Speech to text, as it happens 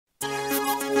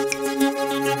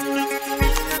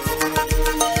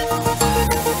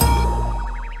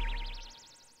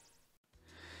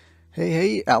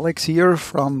Hi, Alex here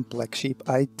from Black Sheep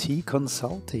IT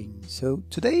Consulting. So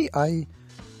today I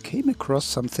came across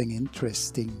something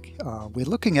interesting. We're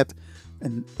looking at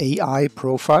an AI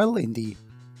profile in the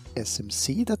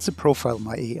SMC. That's a profile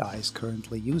my AI is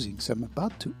currently using. So I'm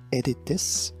about to edit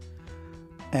this.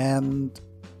 And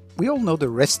we all know the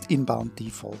REST inbound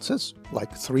defaults has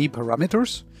like 3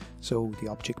 parameters. So the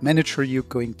object manager you're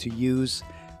going to use,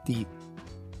 the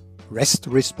REST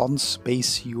response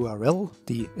base URL,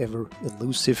 the ever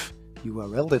elusive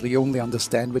URL that you only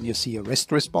understand when you see a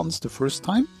REST response the first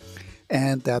time,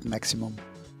 and that maximum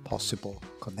possible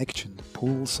connection, the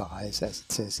pool size as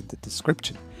it says in the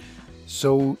description.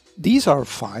 So these are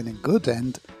fine and good,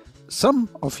 and some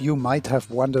of you might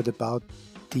have wondered about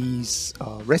these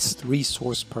REST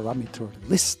resource parameter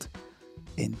list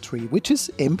entry, which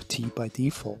is empty by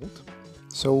default.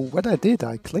 So what I did,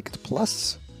 I clicked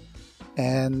plus,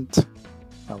 and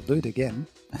I'll do it again.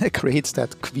 It creates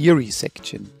that query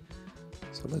section.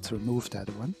 So let's remove that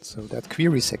one. So that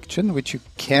query section, which you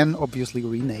can obviously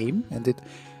rename, and it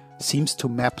seems to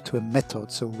map to a method.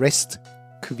 So REST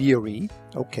query,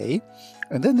 okay.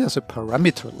 And then there's a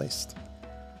parameter list.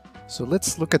 So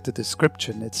let's look at the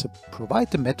description. It's a provide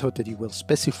the method that you will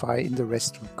specify in the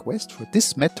REST request. For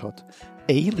this method,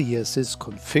 aliases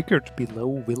configured below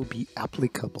will be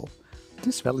applicable.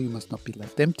 This value must not be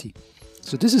left empty.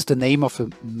 So this is the name of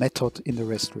a method in the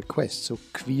REST request. So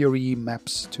query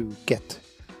maps to get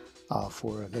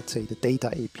for, let's say, the data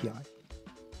API.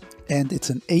 And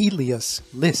it's an alias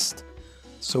list.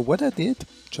 So what I did,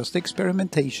 just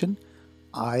experimentation,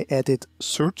 I added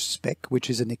search spec, which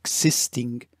is an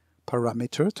existing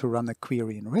parameter to run a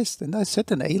query in REST. And I set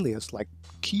an alias like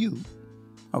Q,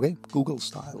 okay, Google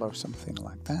style or something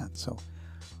like that. So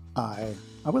I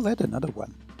will add another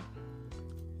one.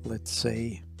 Let's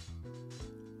say,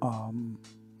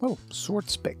 well, sort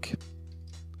spec.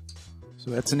 So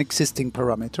that's an existing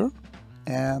parameter,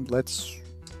 and let's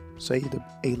say the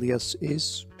alias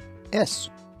is S.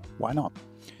 Why not?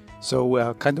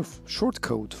 So kind of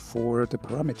shortcode for the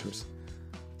parameters.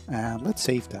 And let's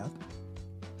save that.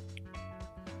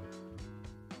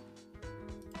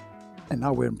 And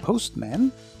now we're in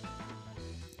Postman.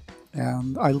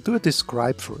 And I'll do a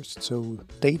describe first. So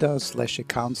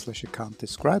data/account/account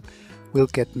describe will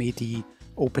get me the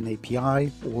OpenAPI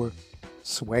or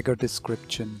Swagger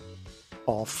description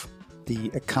of the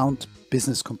account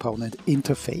business component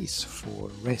interface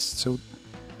for REST. So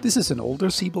this is an older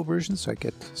Siebel version, so I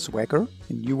get Swagger.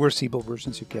 In newer Siebel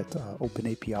versions, you get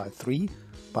OpenAPI 3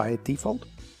 by default.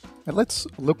 And let's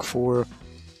look for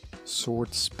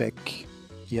sort spec.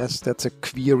 Yes, that's a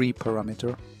query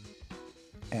parameter.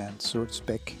 And sort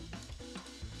spec.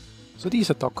 So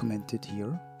these are documented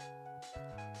here.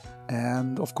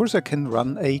 And of course I can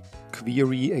run a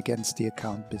query against the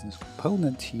account business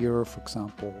component here. For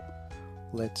example,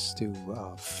 let's do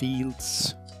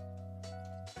fields.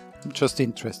 I'm just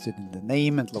interested in the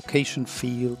name and location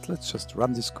field. Let's just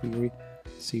run this query,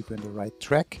 see if we're on the right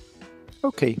track.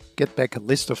 Okay, get back a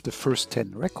list of the first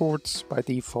 10 records by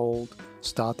default,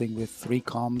 starting with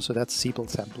 3com. So that's Siebel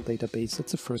sample database.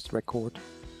 That's the first record.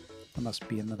 There must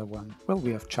be another one. Well,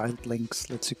 we have child links.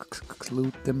 Let's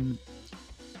exclude them.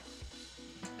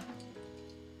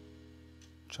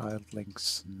 Child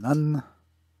links, none.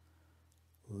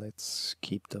 Let's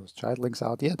keep those child links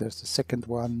out. Yeah, there's the second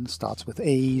one, starts with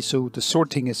A. So the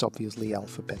sorting is obviously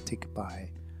alphabetic by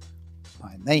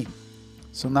name.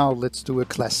 So now let's do a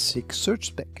classic search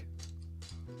spec.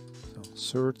 So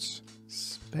search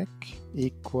spec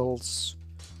equals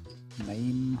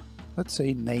name, let's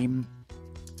say name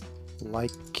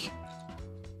like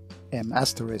M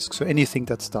asterisk. So anything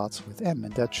that starts with M,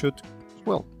 and that should,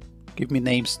 well, give me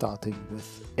names starting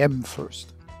with M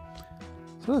first.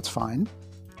 So that's fine.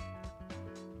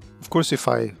 Of course, if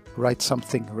I write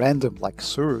something random like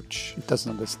search, it doesn't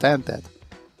understand that.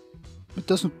 It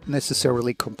doesn't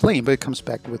necessarily complain, but it comes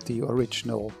back with the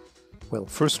original, well,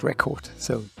 first record.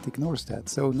 So it ignores that.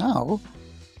 So now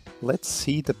let's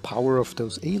see the power of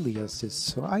those aliases.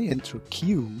 So I enter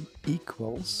Q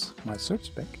equals my search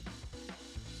spec.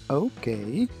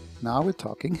 Okay, now we're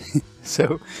talking.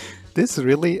 So this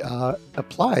really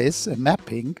applies a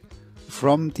mapping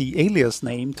from the alias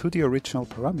name to the original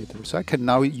parameter. So I can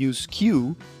now use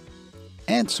Q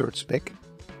and search spec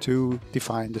to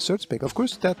define the search spec. Of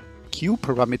course, that Q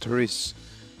parameter is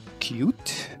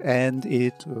cute, and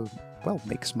it well,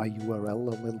 makes my URL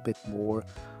a little bit more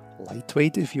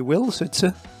lightweight, if you will. So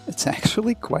it's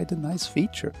actually quite a nice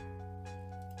feature.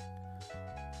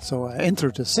 So I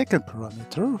enter the second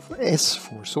parameter, S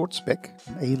for sort spec,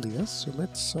 an alias. So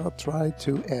let's try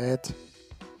to add,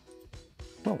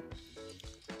 well,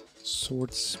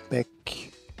 sort spec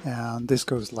And this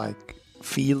goes like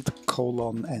field,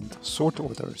 colon, and sort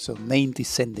order. So name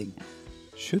descending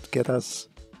should get us,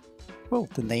 well,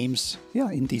 the names,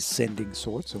 in descending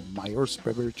sort. So Myers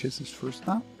Beverages is first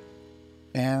now.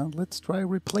 And let's try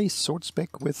replace sort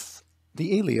spec with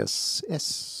the alias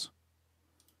S.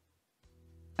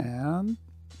 And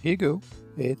here you go.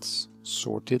 It's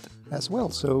sorted as well.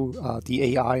 So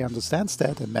the AI understands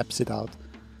that and maps it out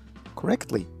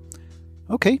correctly.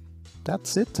 Okay,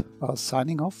 that's it.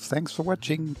 Signing off. Thanks for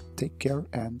watching. Take care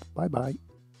and bye-bye.